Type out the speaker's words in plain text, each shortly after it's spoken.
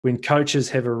when coaches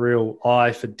have a real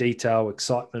eye for detail,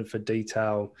 excitement for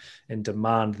detail, and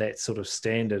demand that sort of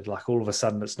standard, like all of a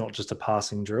sudden it's not just a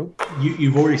passing drill.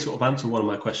 You've already sort of answered one of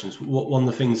my questions. One of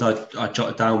the things I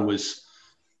jotted down was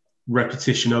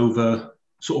repetition over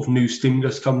sort of new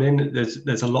stimulus coming in.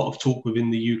 There's a lot of talk within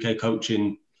the UK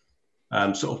coaching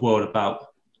sort of world about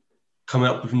coming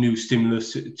up with new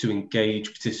stimulus to engage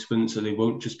participants, so they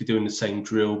won't just be doing the same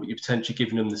drill, but you're potentially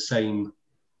giving them the same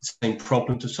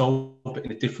problem to solve, but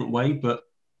in a different way. But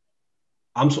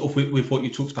I'm sort of with what you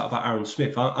talked about Aaron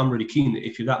Smith. I'm really keen that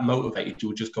if you're that motivated,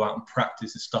 you'll just go out and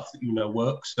practice the stuff that you know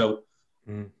works. So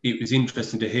it was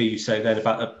interesting to hear you say then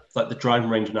about the driving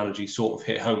range analogy sort of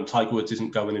hit home. Tiger Woods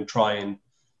isn't going and trying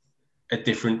a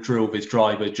different drill with his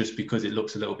driver just because it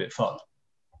looks a little bit fun.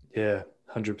 Yeah,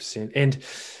 100%.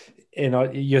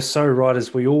 And you're so right,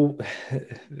 as we all,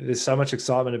 there's so much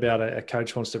excitement about a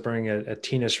coach wants to bring a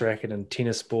tennis racket and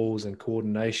tennis balls and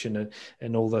coordination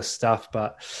and all this stuff.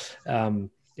 But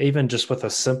even just with a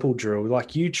simple drill,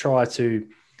 like you try to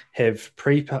have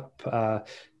PPP,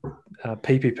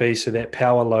 so that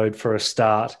power load for a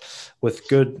start with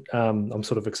good, I'm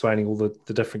sort of explaining all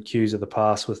the different cues of the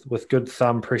pass with good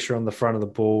thumb pressure on the front of the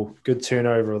ball, good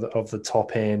turnover of the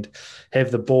top hand, have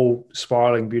the ball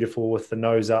spiraling beautiful with the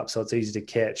nose up so it's easy to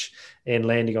catch and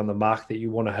landing on the mark that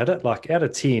you want to hit it. Like out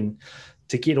of 10,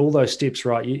 to get all those steps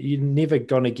right, you're never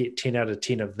going to get 10 out of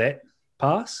 10 of that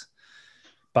pass,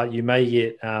 but you may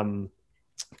get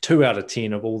 2 out of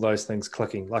 10 of all those things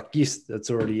clicking. Like, yes,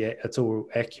 it's all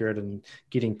accurate and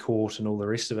getting caught and all the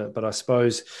rest of it. But I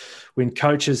suppose when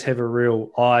coaches have a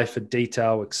real eye for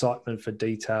detail, excitement for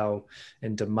detail,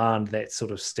 and demand that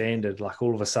sort of standard, like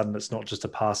all of a sudden it's not just a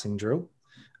passing drill.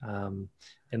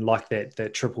 And like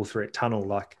that triple threat tunnel,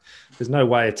 like there's no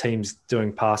way a team's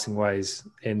doing passing ways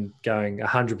and going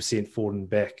 100% forward and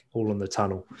back all in the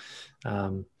tunnel.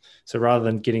 So rather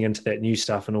than getting into that new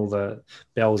stuff and all the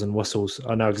bells and whistles,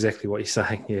 I know exactly what you're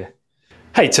saying. Yeah.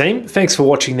 Hey team, thanks for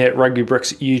watching that Rugby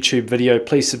Bricks YouTube video.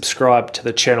 Please subscribe to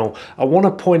the channel. I want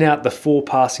to point out the 4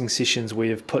 passing sessions we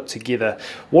have put together.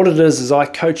 What it is I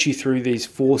coach you through these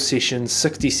 4 sessions,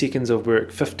 60 seconds of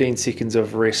work, 15 seconds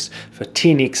of rest for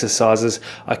 10 exercises.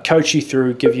 I coach you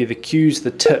through, give you the cues,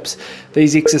 the tips.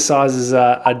 These exercises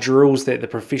are drills that the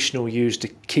professional use to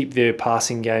keep their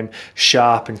passing game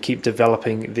sharp and keep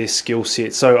developing their skill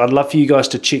set. So I'd love for you guys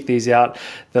to check these out.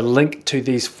 The link to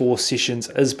these 4 sessions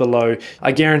is below.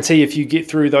 I guarantee if you get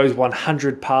through those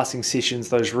 100 passing sessions,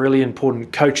 those really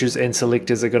important coaches and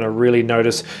selectors are going to really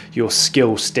notice your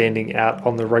skill standing out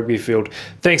on the rugby field.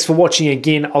 Thanks for watching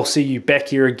again. I'll see you back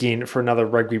here again for another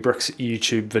Rugby Bricks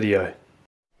YouTube video.